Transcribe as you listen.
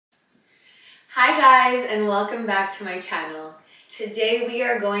Hi guys, and welcome back to my channel. Today we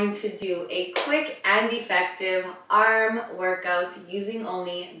are going to do a quick and effective arm workout using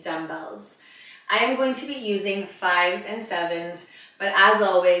only dumbbells. I am going to be using 5s and 7s, but as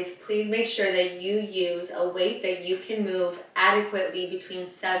always, please make sure that you use a weight that you can move adequately between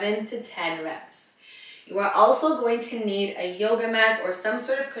 7 to 10 reps. You are also going to need a yoga mat or some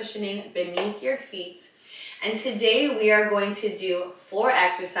sort of cushioning beneath your feet. And today we are going to do 4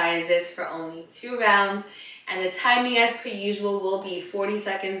 exercises for only 2 rounds, and the timing as per usual will be 40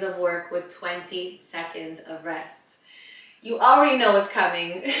 seconds of work with 20 seconds of rest. You already know what's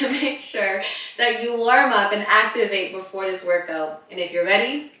coming. Make sure that you warm up and activate before this workout. And if you're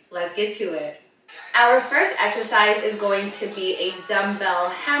ready, let's get to it. Our first exercise is going to be a dumbbell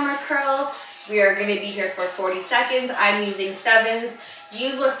hammer curl. We are going to be here for 40 seconds. I'm using 7s.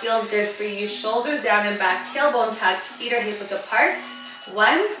 Use what feels good for you. Shoulders down and back, tailbone tucked, feet are hip width apart.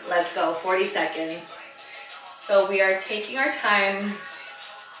 1, let's go, 40 seconds. So we are taking our time.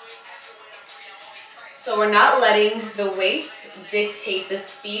 So we're not letting the weights dictate the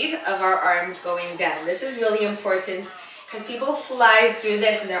speed of our arms going down. This is really important because people fly through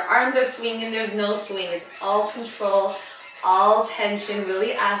this and their arms are swinging, there's no swing. It's all control, all tension,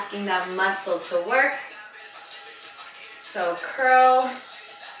 really asking that muscle to work. So curl,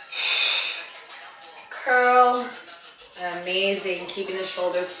 curl, amazing. Keeping the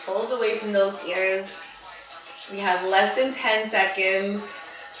shoulders pulled away from those ears. We have less than 10 seconds.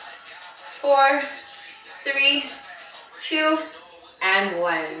 4, 3, 2, and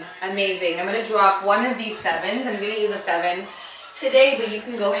 1. Amazing. I'm going to drop one of these 7s. I'm going to use a 7 today, but you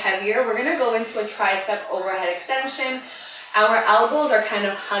can go heavier. We're going to go into a tricep overhead extension. Our elbows are kind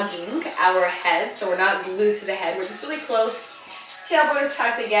of hugging our heads, so we're not glued to the head. We're just really close. Tailbone is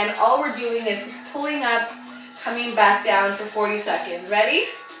tucked again. All we're doing is pulling up, coming back down for 40 seconds. Ready?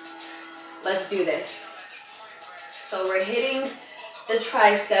 Let's do this. So we're hitting the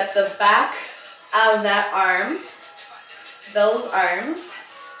tricep, the back of that arm, those arms.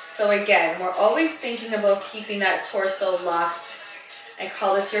 So again, we're always thinking about keeping that torso locked. I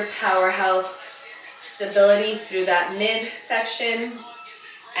call this your powerhouse. Stability through that midsection,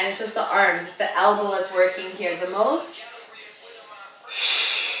 and it's just the arms, it's the elbow that's working here the most.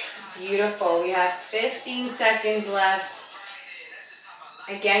 Beautiful. We have 15 seconds left.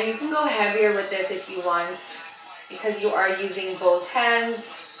 Again, you can go heavier with this if you want, because you are using both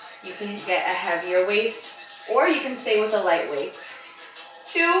hands. You can get a heavier weight, or you can stay with a light weight.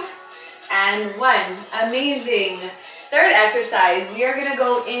 2 and 1. Amazing. Third exercise, we are going to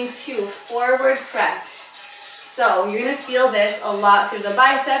go into forward press. So you're going to feel this a lot through the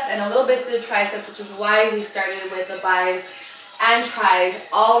biceps and a little bit through the triceps, which is why we started with the bis and tris.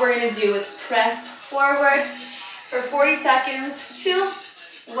 All we're going to do is press forward for 40 seconds. 2,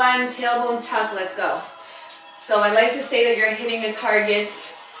 1, tailbone tuck, let's go. So I like to say that you're hitting a target.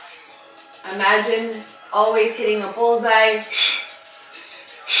 Imagine always hitting a bullseye.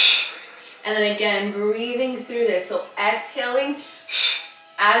 And then again, breathing through this. So exhaling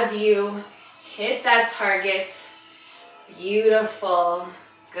as you hit that target. Beautiful.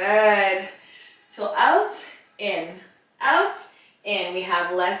 Good. So out, in, out, in. We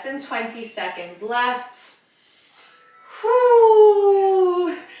have less than 20 seconds left.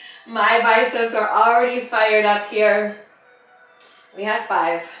 Whoo! My biceps are already fired up here. We have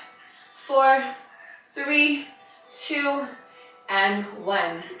 5, 4, 3, 2, and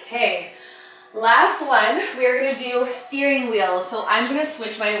 1. Okay. Last one, we're going to do steering wheel. So I'm going to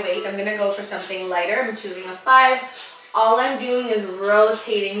switch my weight. I'm going to go for something lighter. I'm choosing a 5. All I'm doing is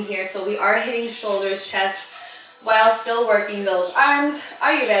rotating here. So we are hitting shoulders, chest, while still working those arms.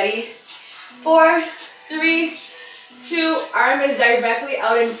 Are you ready? 4, 3, 2. Arm is directly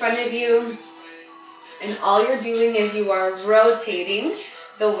out in front of you. And all you're doing is you are rotating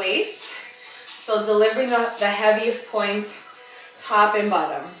the weight. So delivering the heaviest points, top and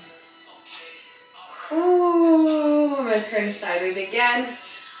bottom. Ooh, I'm going to turn sideways again.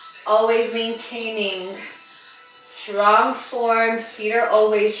 Always maintaining strong form. Feet are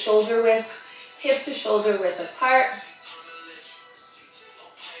always shoulder width, hip to shoulder width apart.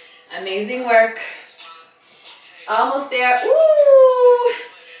 Amazing work. Almost there. Ooh!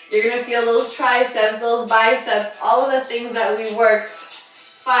 You're going to feel those triceps, those biceps, all of the things that we worked.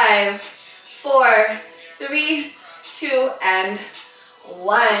 5, 4, 3, 2, and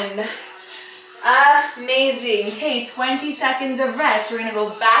 1. Amazing. Okay, 20 seconds of rest. We're going to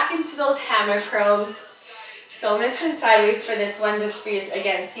go back into those hammer curls. So I'm going to turn sideways for this one just for you to,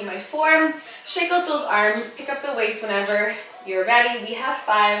 again, see my form. Shake out those arms. Pick up the weights whenever you're ready. We have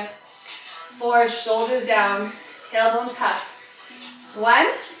 5, 4, shoulders down, tailbone tucked. 1,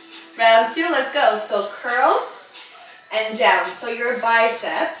 Round 2, let's go. So curl and down. So your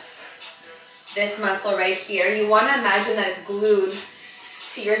biceps, this muscle right here, you want to imagine that it's glued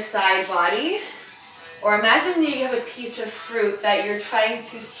to your side body. Or imagine that you have a piece of fruit that you're trying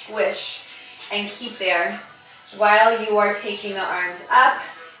to squish and keep there while you are taking the arms up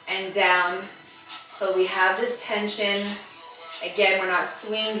and down. So we have this tension. Again, we're not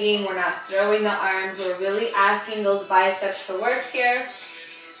swinging, we're not throwing the arms, we're really asking those biceps to work here.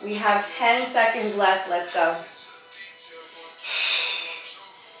 We have 10 seconds left, let's go.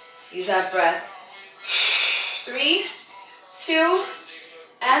 Use that breath. 3, 2,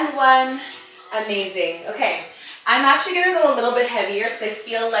 and 1. Amazing. Okay, I'm actually gonna go a little bit heavier because I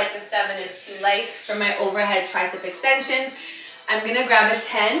feel like the 7 is too light for my overhead tricep extensions. I'm gonna grab a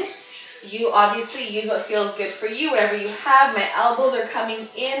 10. You obviously use what feels good for you, whatever you have. My elbows are coming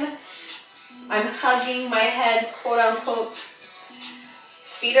in. I'm hugging my head, quote unquote.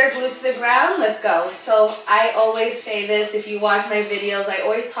 Feet are glued to the ground. Let's go. So I always say this, if you watch my videos, I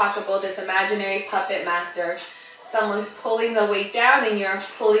always talk about this imaginary puppet master. Someone's pulling the weight down and you're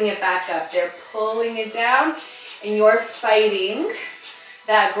pulling it back up. They're pulling it down and you're fighting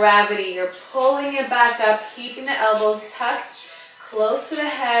that gravity. You're pulling it back up, keeping the elbows tucked close to the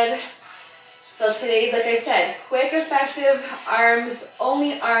head. So today, like I said, quick, effective arms,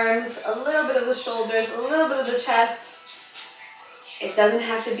 only arms, a little bit of the shoulders, a little bit of the chest. It doesn't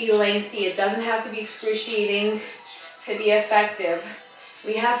have to be lengthy. It doesn't have to be excruciating to be effective.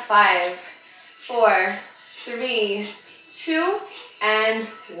 We have 5, 4, 3, 2, and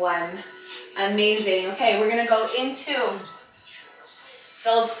 1. Amazing. Okay, we're gonna go into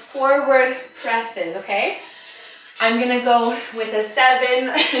those forward presses, okay? I'm gonna go with a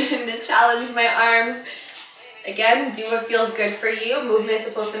 7 to challenge my arms. Again, do what feels good for you. Movement is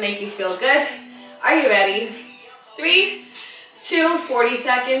supposed to make you feel good. Are you ready? 3, 2, 40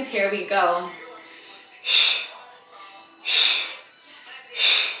 seconds, here we go.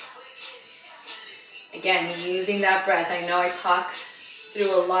 Again, using that breath. I know I talk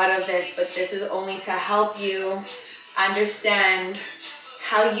through a lot of this, but this is only to help you understand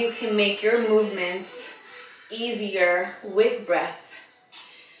how you can make your movements easier with breath.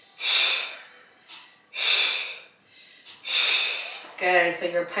 Good, so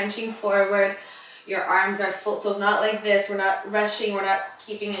you're punching forward. Your arms are full, so it's not like this. We're not rushing, we're not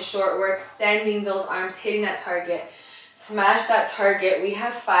keeping it short. We're extending those arms, hitting that target. Smash that target. We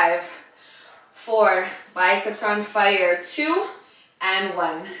have 5, 4, biceps on fire, 2, and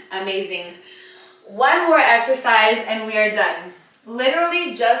 1. Amazing. One more exercise and we are done.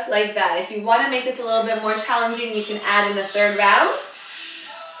 Literally just like that. If you want to make this a little bit more challenging, you can add in a 3rd round.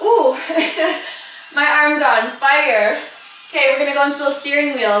 Ooh, my arms are on fire. Okay, we're gonna go into those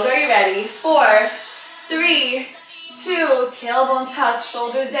steering wheels. Are you ready? 4, 3, 2, tailbone tuck,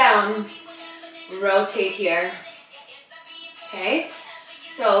 shoulders down. Rotate here. Okay,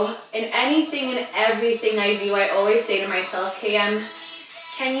 so in anything and everything I do, I always say to myself, KM,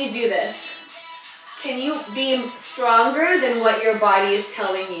 can you do this? Can you be stronger than what your body is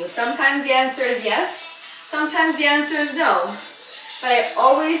telling you? Sometimes the answer is yes, sometimes the answer is no. But I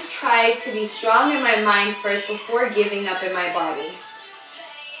always try to be strong in my mind first before giving up in my body.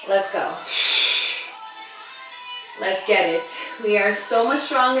 Let's go. Let's get it. We are so much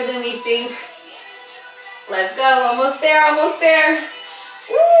stronger than we think. Let's go. Almost there, almost there.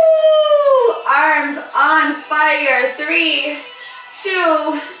 Woo! Arms on fire. 3,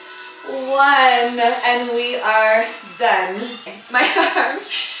 2, 1. And we are done. My arms,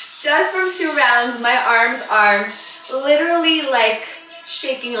 just from 2 rounds, my arms are literally like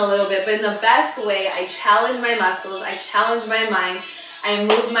shaking a little bit, but in the best way. I challenge my muscles, I challenge my mind, I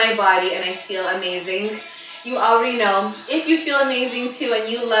move my body, and I feel amazing. You already know, if you feel amazing too and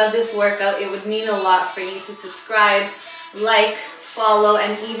you love this workout, it would mean a lot for you to subscribe, like, follow,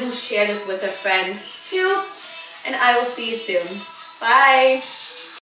 and even share this with a friend too. And I will see you soon. Bye.